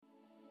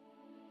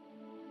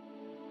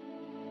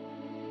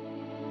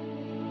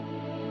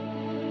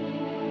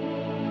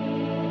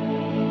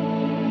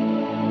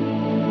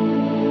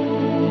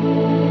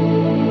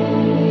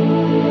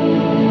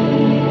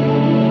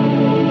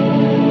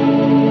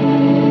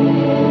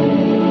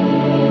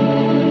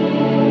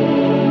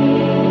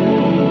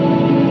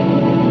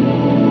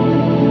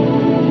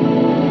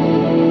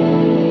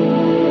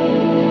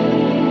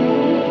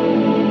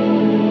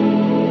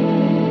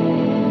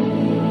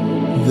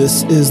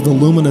This is the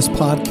Luminous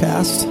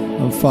Podcast.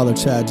 I'm Father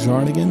Chad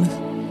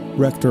Jarnigan,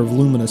 rector of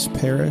Luminous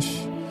Parish.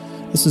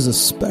 This is a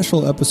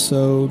special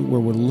episode where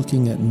we're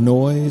looking at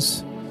noise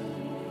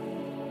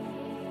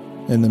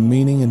and the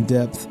meaning and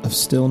depth of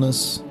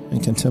stillness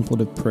and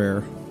contemplative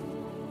prayer.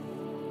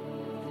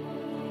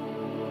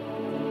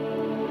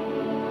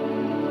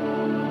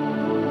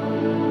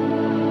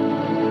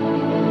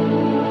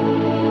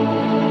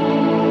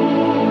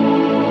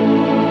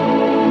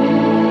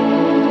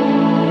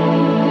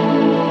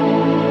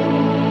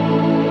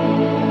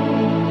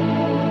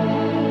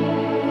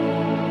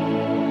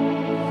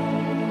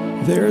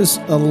 There's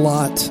a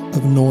lot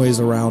of noise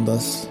around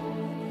us.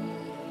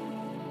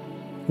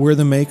 We're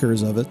the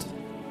makers of it.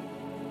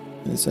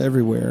 It's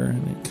everywhere,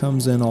 and it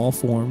comes in all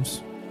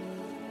forms.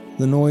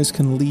 The noise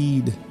can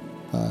lead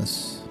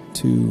us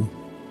to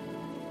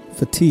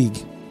fatigue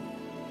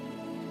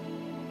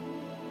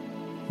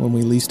when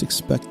we least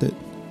expect it,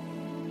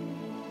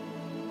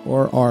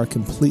 or are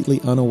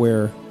completely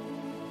unaware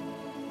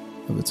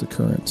of its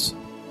occurrence.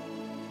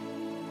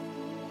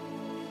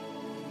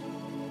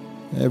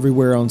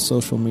 Everywhere on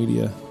social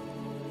media,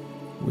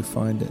 we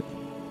find it.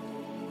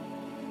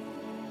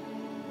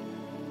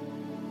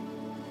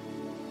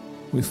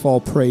 We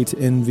fall prey to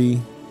envy,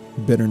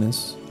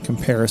 bitterness,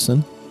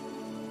 comparison,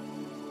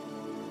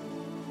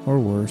 or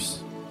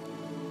worse.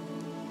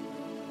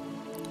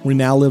 We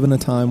now live in a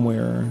time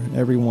where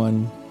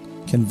everyone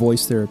can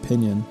voice their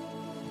opinion,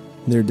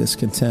 their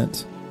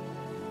discontent,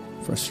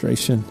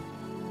 frustration,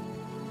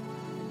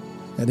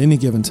 at any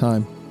given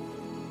time.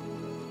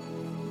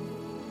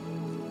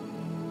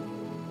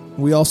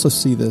 We also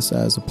see this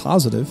as a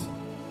positive,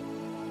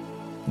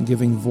 in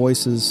giving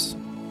voices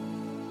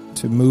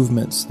to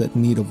movements that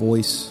need a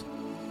voice,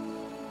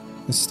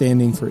 and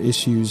standing for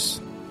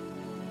issues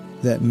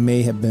that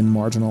may have been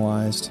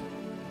marginalized.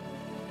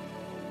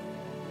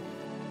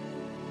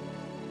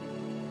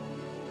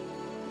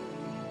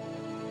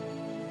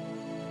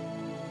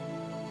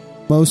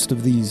 Most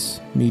of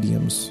these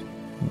mediums,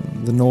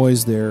 the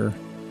noise there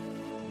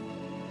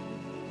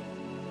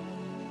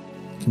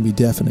can be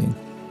deafening.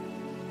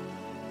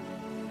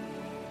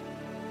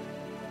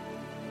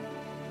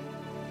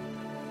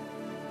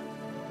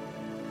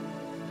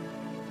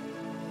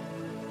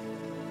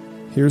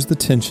 Here's the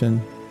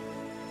tension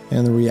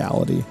and the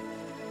reality.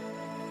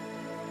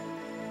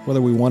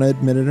 Whether we want to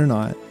admit it or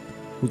not,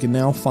 we can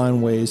now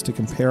find ways to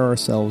compare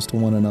ourselves to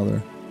one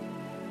another,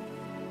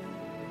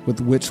 with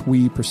which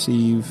we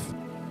perceive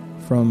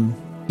from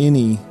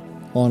any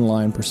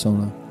online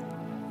persona.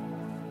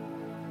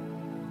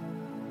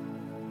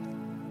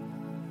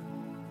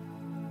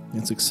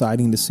 It's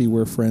exciting to see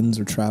where friends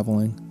are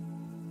traveling,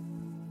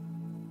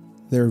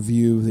 their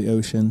view of the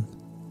ocean,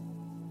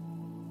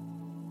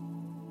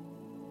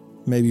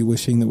 maybe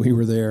wishing that we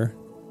were there,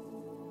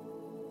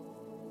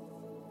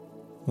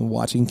 and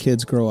watching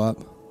kids grow up,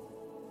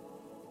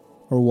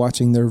 or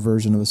watching their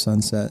version of a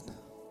sunset.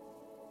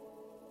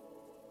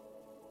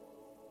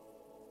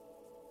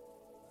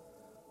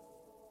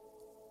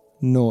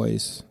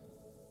 Noise.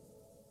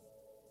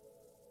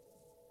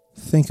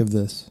 Think of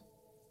this.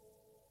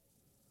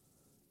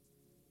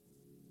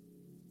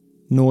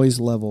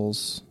 Noise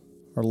levels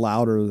are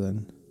louder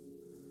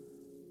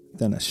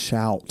than a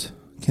shout,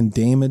 can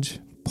damage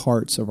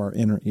parts of our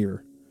inner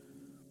ear.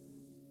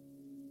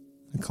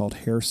 They're called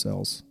hair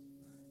cells.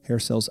 Hair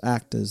cells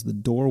act as the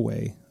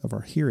doorway of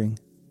our hearing.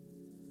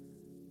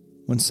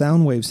 When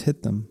sound waves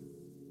hit them,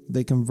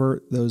 they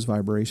convert those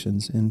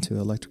vibrations into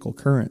electrical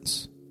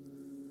currents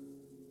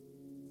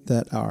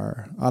that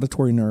our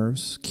auditory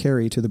nerves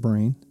carry to the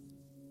brain.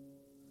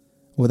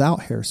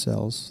 Without hair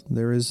cells,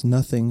 there is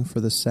nothing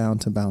for the sound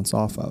to bounce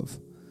off of.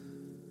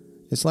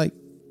 It's like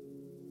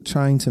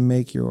trying to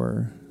make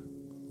your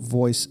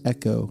voice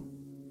echo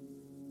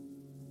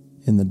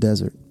in the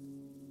desert.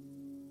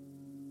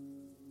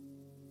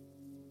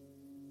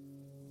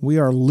 We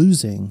are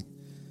losing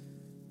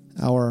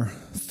our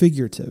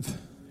figurative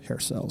hair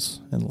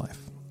cells in life.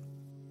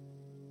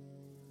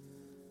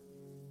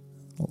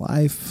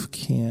 Life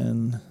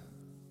can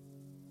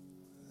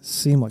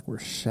seem like we're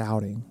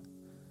shouting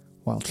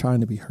while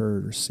trying to be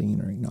heard or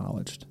seen or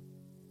acknowledged.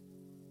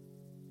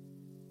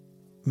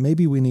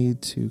 Maybe we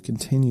need to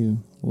continue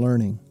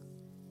learning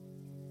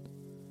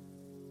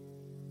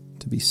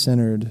to be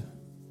centered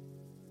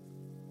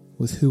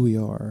with who we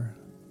are,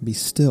 be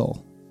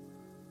still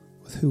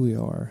with who we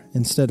are,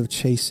 instead of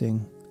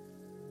chasing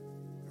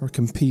or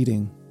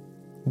competing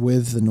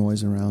with the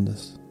noise around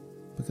us,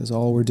 because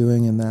all we're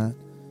doing in that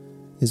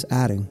is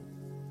adding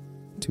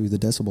to the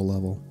decibel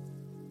level.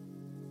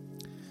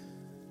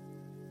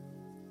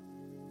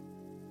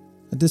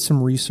 I did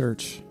some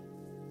research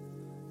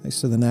thanks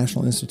to the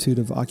National Institute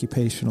of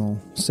Occupational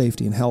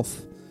Safety and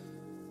Health.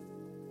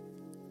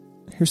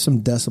 Here's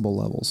some decibel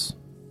levels.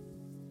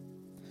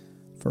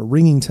 For a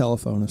ringing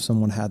telephone, if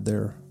someone had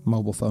their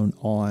mobile phone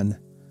on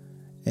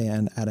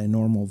and at a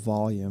normal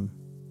volume,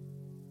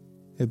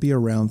 it'd be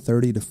around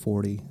 30 to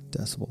 40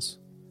 decibels.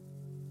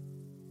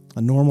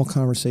 A normal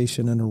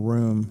conversation in a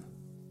room,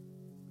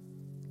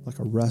 like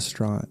a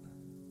restaurant,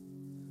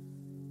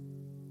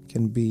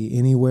 can be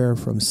anywhere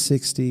from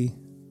 60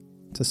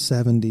 to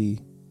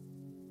 70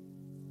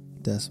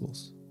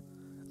 decibels.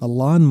 A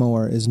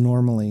lawnmower is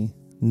normally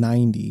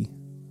 90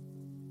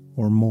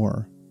 or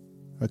more,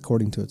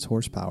 according to its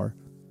horsepower.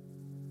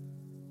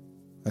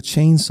 A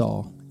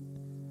chainsaw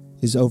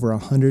is over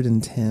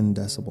 110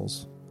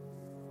 decibels.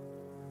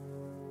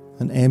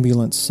 An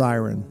ambulance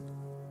siren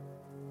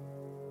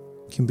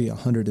can be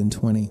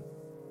 120.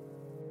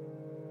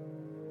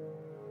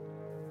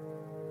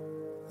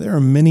 There are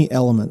many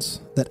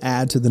elements that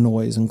add to the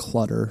noise and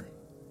clutter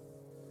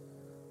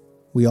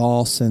we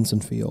all sense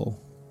and feel.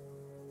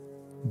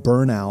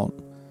 Burnout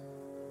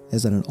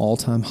is at an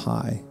all-time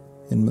high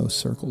in most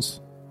circles.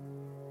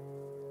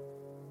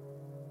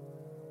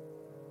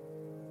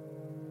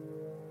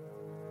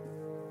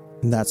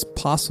 And that's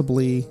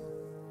possibly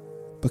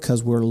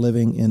because we're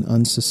living in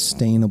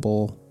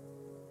unsustainable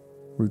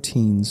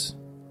routines,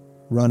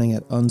 running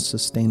at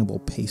unsustainable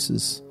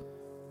paces,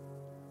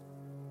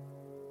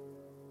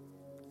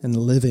 and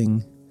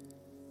living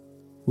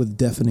with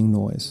deafening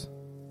noise.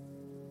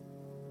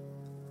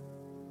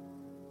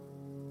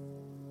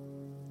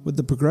 With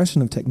the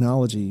progression of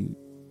technology,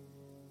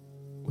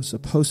 was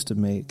supposed to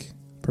make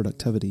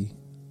productivity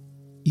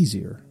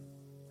easier,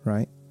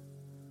 right?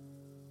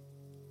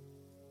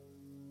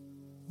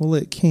 Well,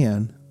 it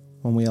can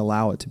when we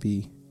allow it to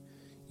be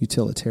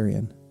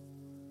utilitarian.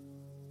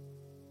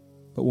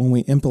 But when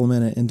we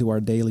implement it into our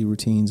daily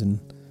routines and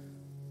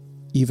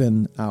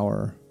even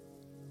our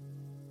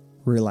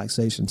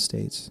relaxation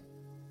states,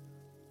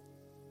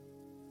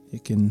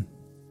 it can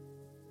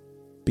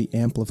be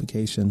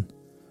amplification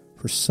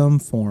for some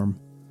form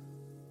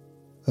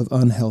of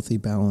unhealthy,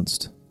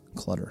 balanced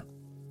clutter.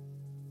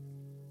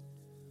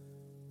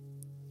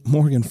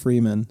 Morgan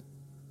Freeman,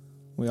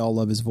 we all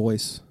love his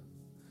voice.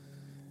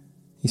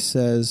 He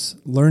says,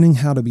 learning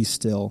how to be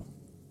still,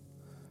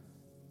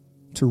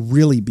 to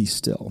really be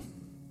still,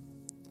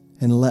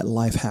 and let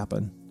life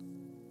happen,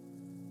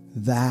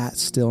 that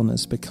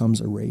stillness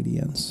becomes a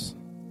radiance.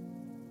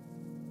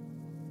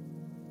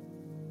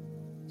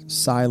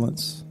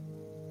 Silence,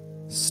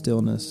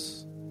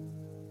 stillness,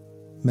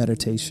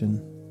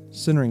 meditation,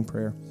 centering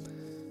prayer,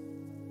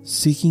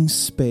 seeking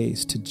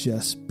space to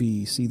just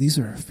be. See, these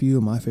are a few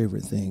of my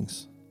favorite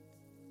things.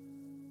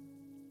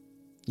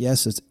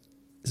 Yes, it's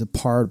a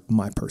part of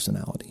my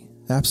personality.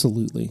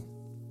 Absolutely.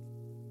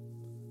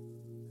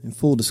 In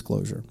full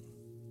disclosure.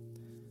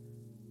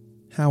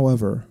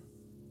 However,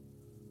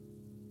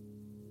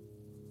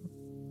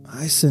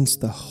 I sense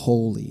the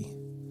holy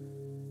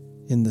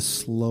in the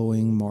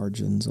slowing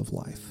margins of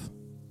life.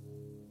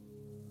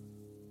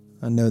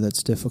 I know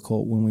that's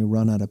difficult when we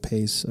run at a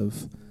pace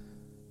of,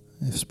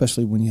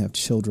 especially when you have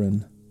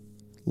children,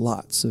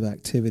 lots of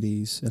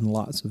activities and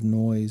lots of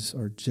noise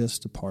are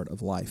just a part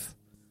of life.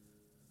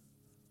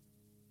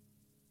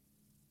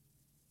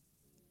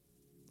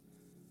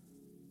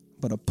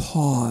 But a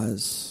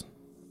pause,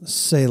 a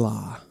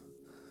Selah,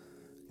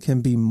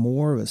 can be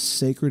more of a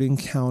sacred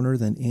encounter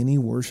than any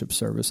worship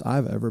service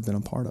I've ever been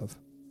a part of.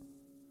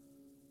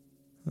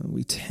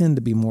 We tend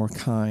to be more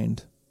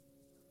kind,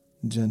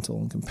 gentle,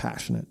 and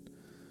compassionate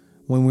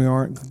when we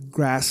aren't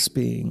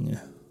grasping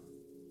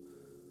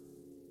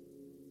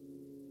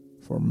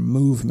for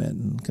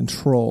movement and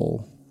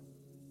control,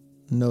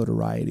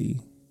 notoriety,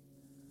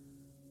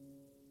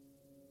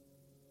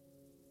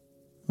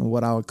 and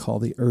what I would call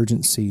the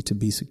urgency to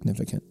be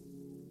significant.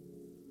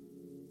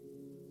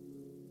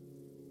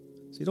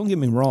 See, don't get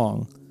me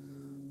wrong.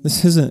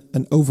 This isn't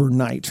an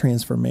overnight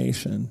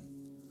transformation.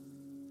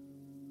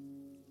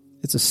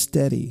 It's a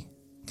steady,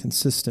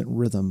 consistent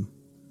rhythm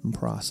and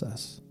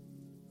process.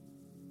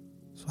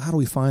 So how do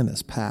we find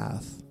this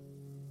path?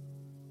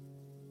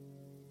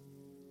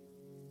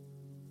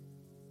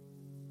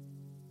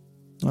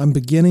 I'm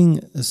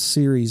beginning a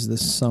series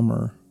this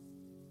summer,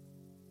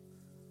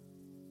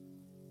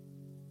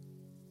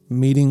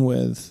 meeting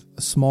with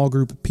a small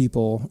group of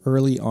people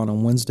early on a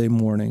Wednesday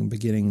morning,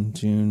 beginning in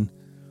June.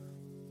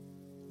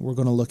 We're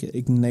going to look at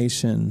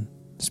Ignatian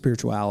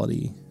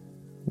spirituality,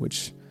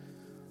 which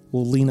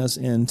will lean us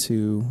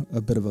into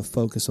a bit of a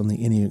focus on the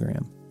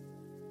Enneagram,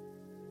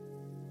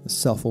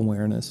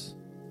 self-awareness.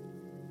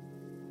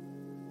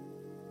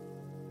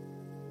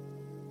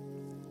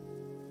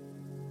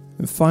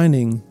 And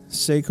finding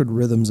sacred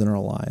rhythms in our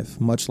life,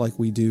 much like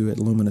we do at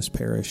Luminous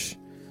Parish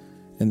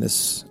in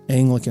this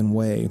Anglican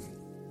way.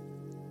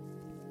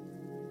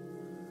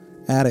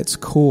 At its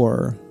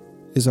core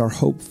is our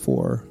hope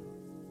for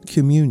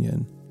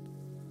communion,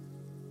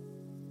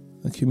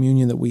 a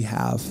communion that we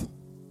have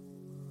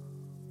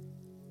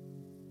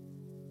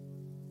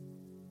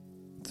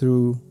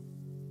through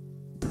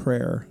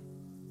prayer,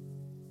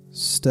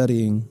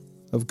 studying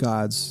of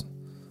God's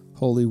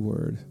holy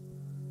word,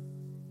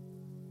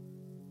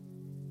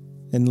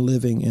 and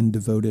living in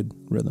devoted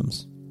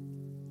rhythms.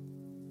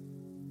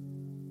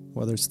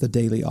 Whether it's the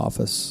daily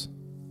office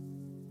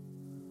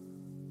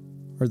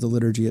or the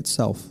liturgy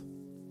itself.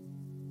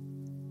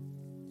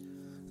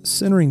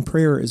 Centering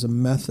prayer is a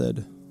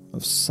method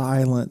of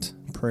silent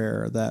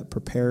prayer that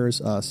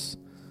prepares us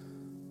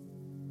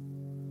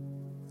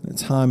a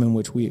time in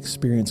which we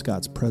experience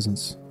God's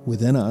presence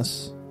within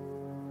us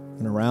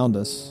and around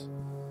us.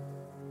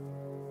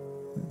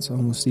 It's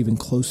almost even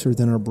closer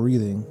than our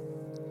breathing,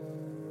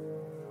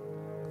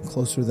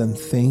 closer than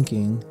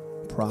thinking,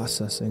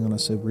 processing on a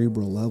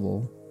cerebral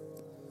level,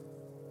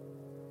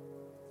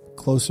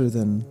 closer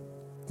than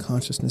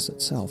consciousness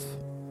itself.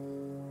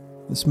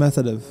 This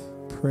method of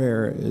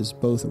prayer is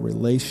both a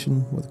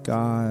relationship with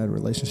God,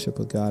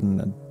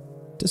 and a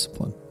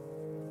discipline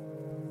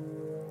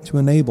to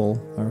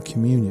enable our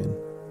communion.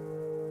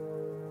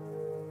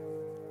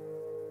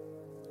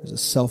 There's a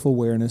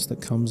self-awareness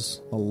that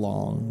comes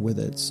along with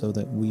it so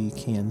that we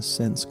can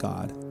sense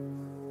God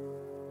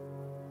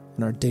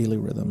in our daily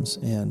rhythms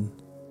and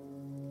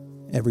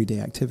everyday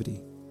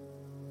activity.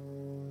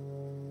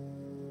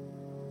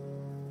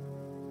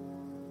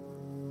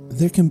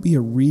 There can be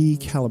a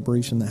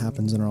recalibration that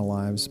happens in our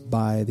lives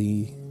by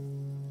the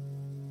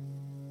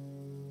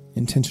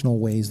intentional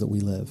ways that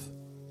we live.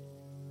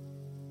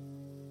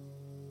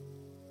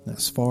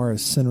 As far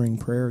as centering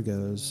prayer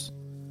goes,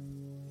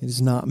 it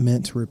is not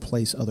meant to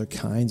replace other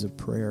kinds of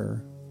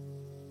prayer.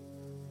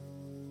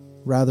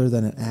 Rather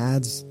than it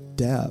adds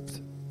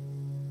depth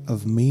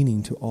of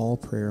meaning to all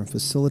prayer and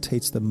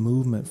facilitates the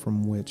movement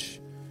from which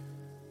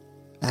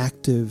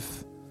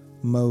active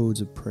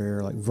modes of prayer,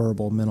 like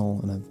verbal,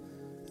 mental, and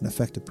an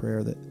effective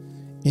prayer, that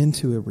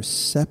into a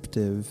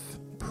receptive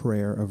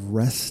prayer of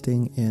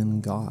resting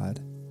in God.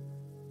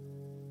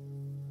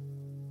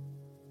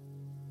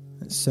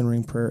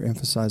 Centering prayer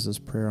emphasizes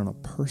prayer on a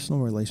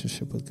personal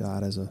relationship with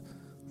God as a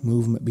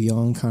movement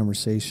beyond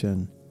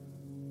conversation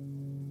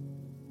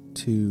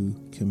to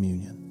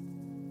communion.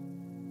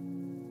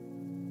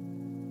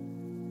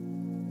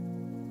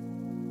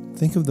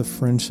 Think of the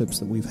friendships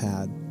that we've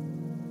had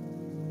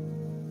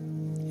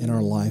in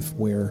our life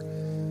where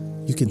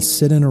you can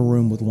sit in a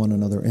room with one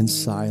another in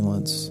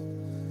silence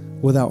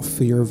without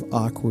fear of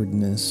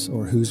awkwardness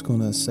or who's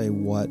going to say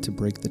what to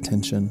break the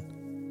tension.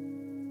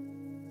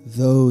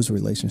 Those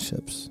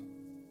relationships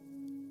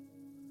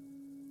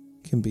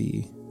can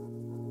be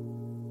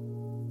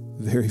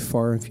very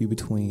far and few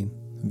between,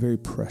 and very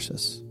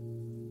precious.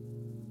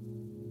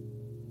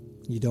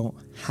 You don't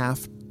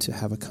have to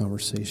have a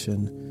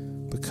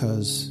conversation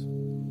because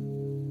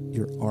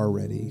you're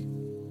already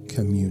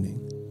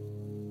communing.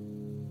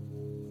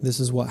 This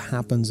is what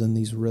happens in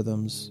these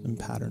rhythms and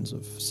patterns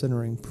of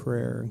centering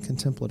prayer and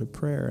contemplative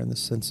prayer, in the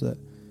sense that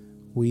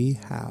we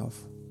have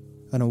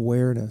an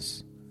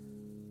awareness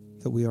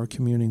that we are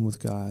communing with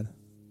God,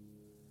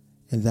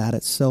 and that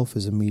itself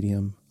is a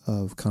medium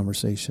of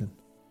conversation.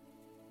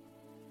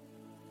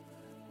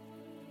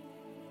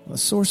 A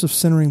source of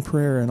centering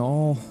prayer in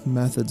all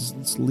methods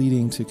that's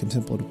leading to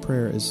contemplative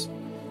prayer is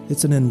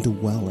it's an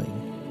indwelling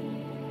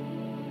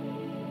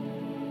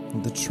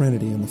of the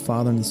Trinity and the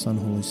Father and the Son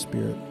and Holy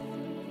Spirit.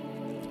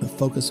 The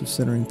focus of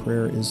centering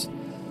prayer is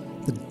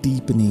the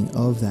deepening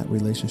of that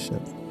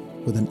relationship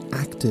with an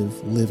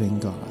active, living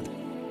God.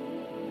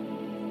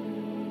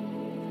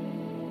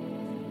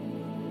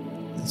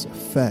 Its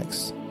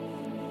effects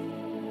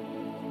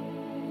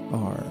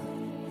are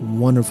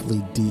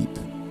wonderfully deep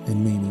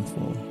and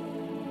meaningful.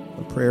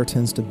 But prayer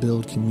tends to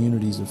build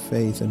communities of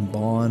faith and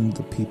bond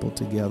the people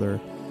together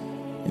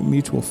in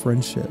mutual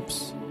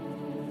friendships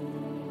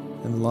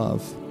and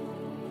love.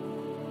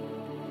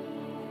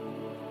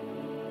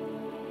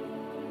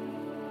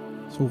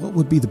 So what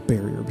would be the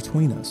barrier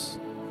between us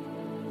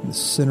and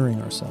centering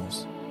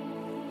ourselves?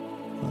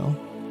 Well,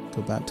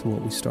 go back to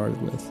what we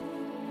started with.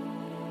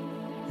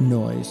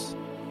 Noise,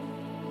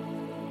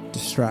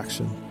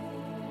 distraction,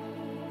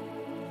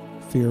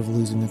 fear of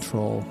losing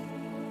control,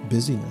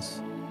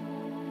 busyness.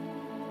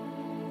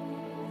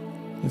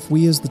 If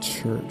we as the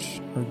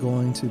church are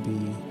going to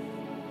be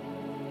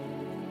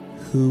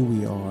who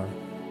we are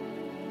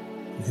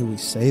and who we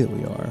say that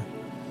we are,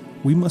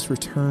 we must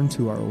return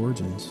to our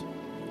origins.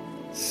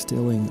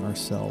 Stilling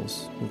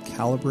ourselves will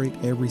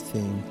calibrate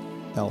everything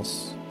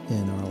else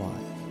in our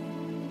life.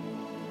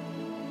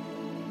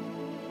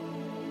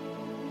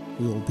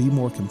 We will be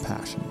more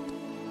compassionate,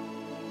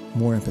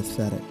 more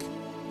empathetic,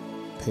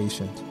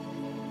 patient,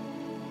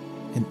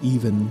 and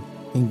even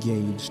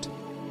engaged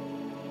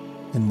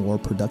and more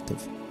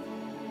productive.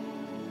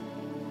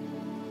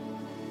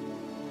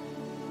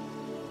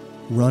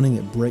 Running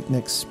at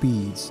breakneck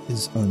speeds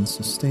is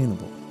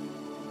unsustainable.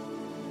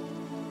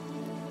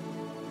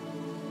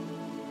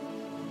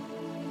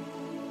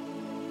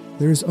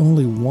 There is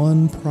only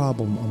one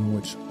problem on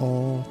which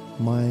all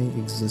my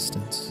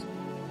existence,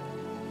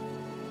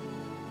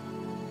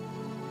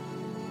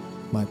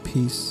 my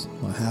peace,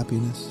 my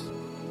happiness,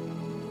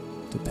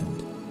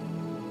 depend.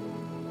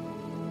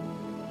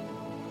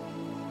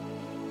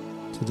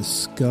 To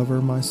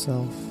discover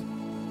myself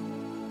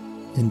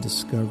in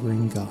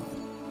discovering God.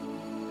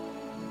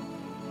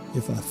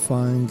 If I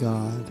find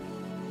God,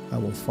 I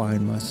will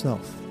find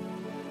myself.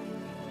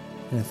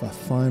 And if I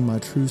find my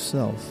true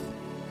self,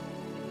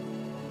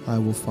 I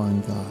will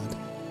find God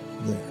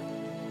there.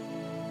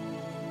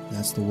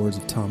 That's the words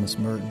of Thomas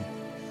Merton.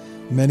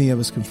 Many of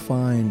us can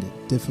find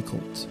it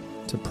difficult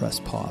to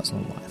press pause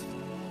on life.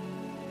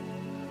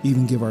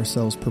 even give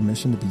ourselves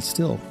permission to be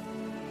still.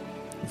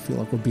 We feel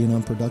like we're being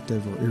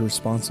unproductive or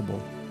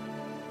irresponsible.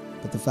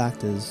 But the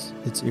fact is,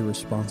 it's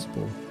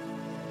irresponsible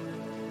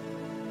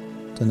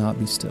to not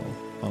be still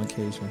on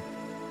occasion.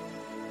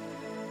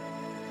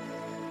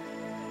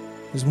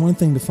 There's one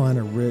thing to find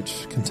a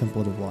rich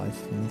contemplative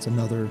life, and it's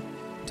another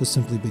to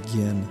simply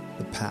begin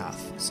the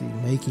path. See,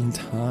 making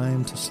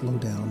time to slow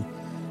down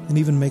and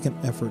even make an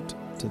effort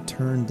to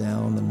turn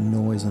down the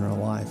noise in our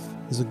life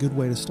is a good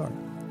way to start.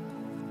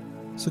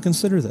 So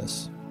consider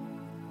this.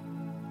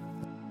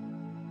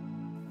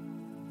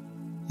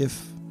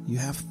 If you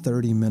have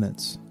 30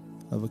 minutes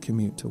of a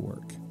commute to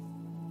work,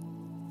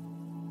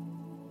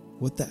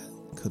 what that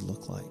could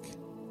look like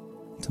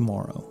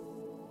tomorrow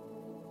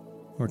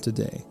or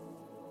today.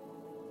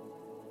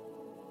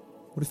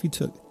 What if you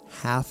took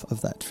half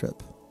of that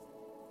trip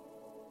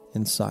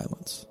in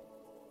silence?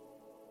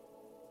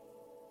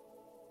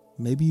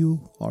 Maybe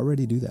you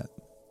already do that.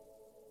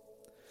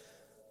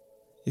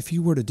 If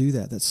you were to do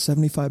that, that's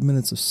 75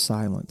 minutes of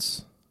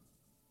silence.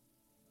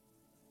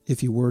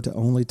 If you were to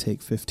only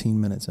take 15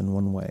 minutes in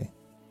one way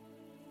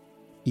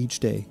each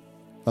day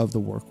of the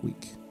work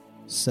week,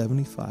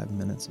 75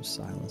 minutes of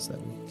silence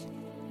that week,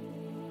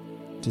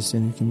 just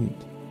in your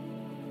commute.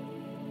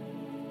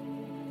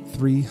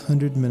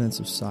 300 minutes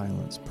of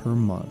silence per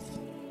month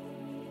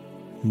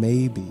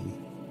may be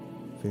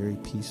very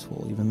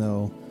peaceful, even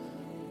though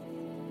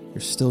you're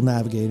still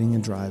navigating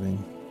and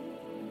driving,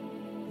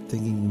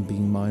 thinking and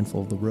being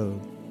mindful of the road.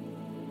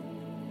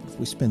 If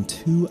we spend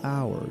 2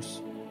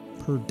 hours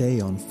per day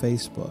on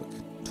Facebook,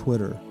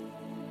 Twitter,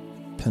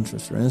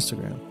 Pinterest, or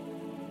Instagram,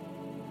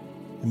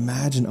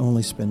 imagine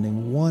only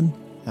spending 1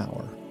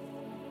 hour,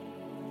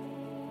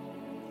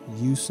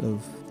 use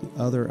of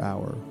the other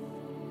hour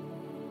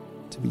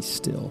to be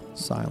still,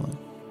 silent,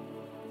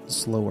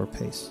 slower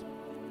pace.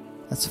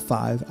 That's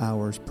 5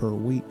 hours per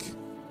week.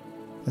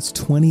 That's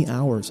 20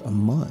 hours a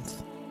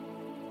month.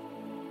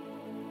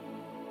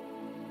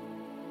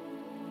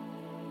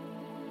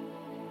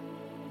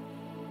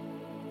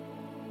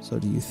 So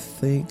do you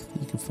think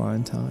that you can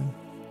find time?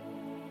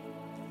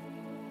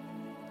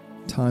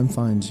 Time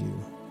finds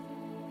you,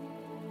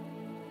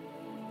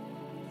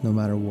 no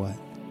matter what.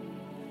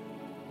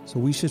 So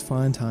we should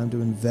find time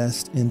to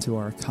invest into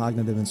our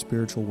cognitive and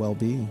spiritual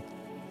well-being.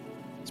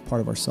 It's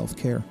part of our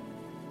self-care.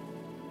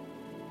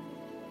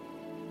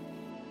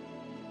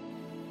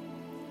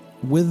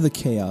 With the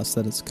chaos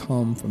that has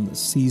come from the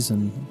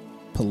season,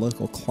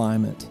 political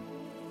climate,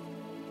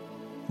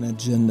 and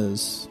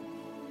agendas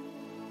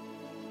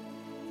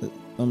that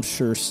I'm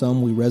sure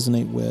some we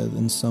resonate with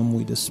and some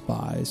we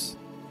despise,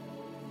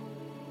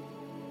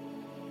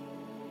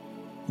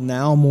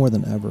 now more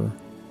than ever,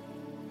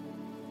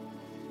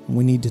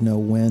 we need to know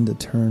when to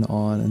turn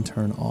on and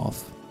turn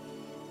off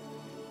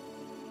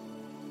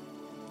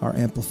our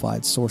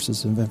amplified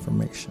sources of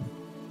information.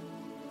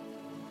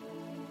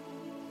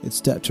 It's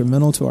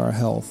detrimental to our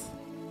health,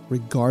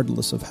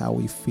 regardless of how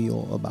we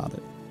feel about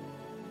it.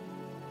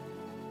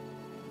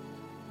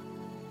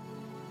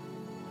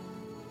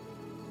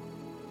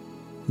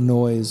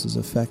 Noise is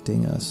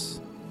affecting us.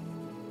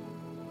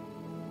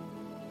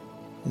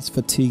 It's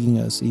fatiguing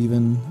us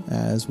even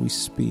as we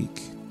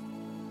speak.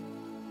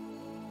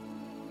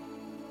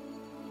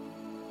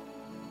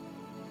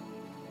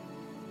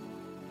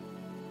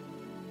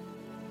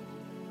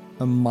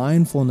 A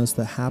mindfulness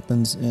that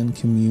happens in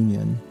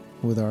communion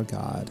with our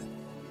God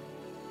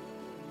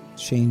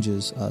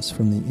changes us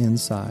from the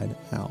inside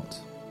out.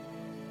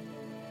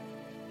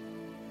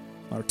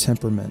 Our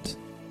temperament,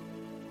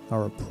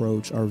 our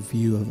approach, our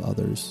view of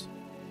others.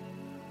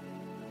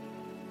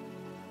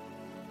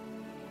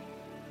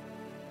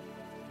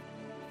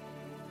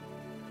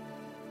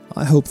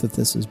 I hope that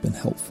this has been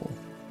helpful.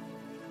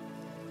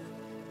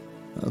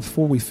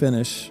 Before we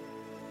finish,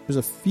 there's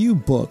a few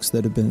books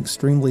that have been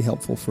extremely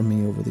helpful for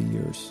me over the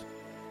years.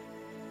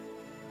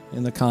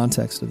 In the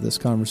context of this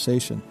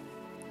conversation,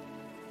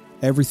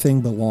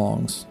 Everything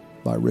Belongs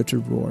by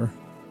Richard Rohr,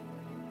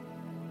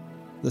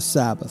 The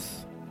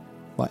Sabbath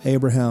by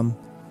Abraham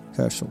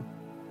Heschel.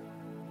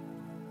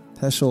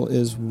 Heschel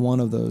is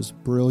one of those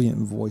brilliant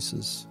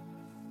voices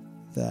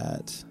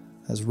that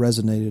has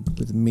resonated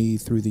with me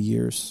through the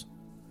years.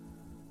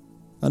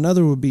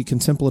 Another would be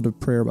Contemplative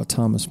Prayer by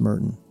Thomas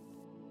Merton.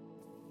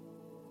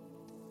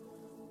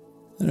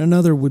 And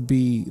another would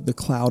be The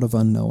Cloud of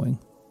Unknowing.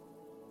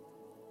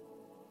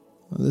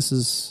 This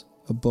is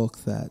a book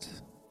that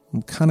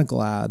I'm kind of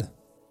glad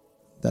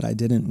that I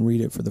didn't read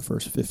it for the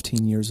first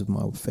 15 years of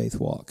my faith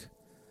walk.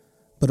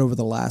 But over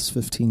the last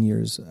 15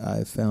 years,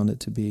 I've found it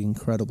to be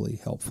incredibly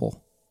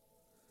helpful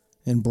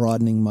in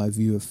broadening my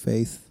view of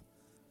faith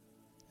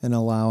and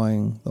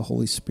allowing the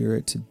Holy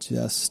Spirit to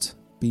just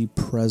be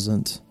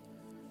present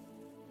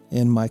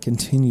in my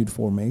continued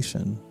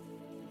formation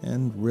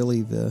and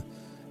really the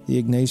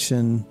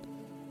Ignatian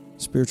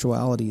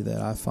spirituality that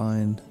I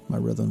find my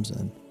rhythms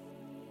in.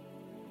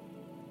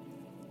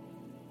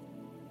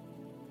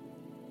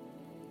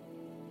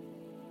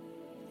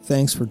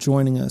 Thanks for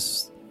joining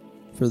us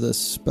for this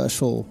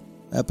special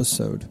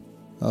episode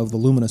of the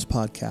Luminous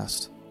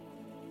Podcast.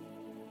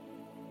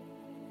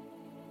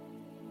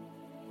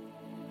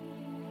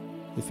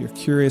 If you're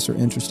curious or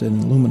interested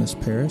in Luminous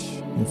Parish,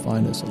 you'll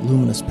find us at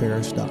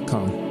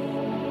luminousParish.com.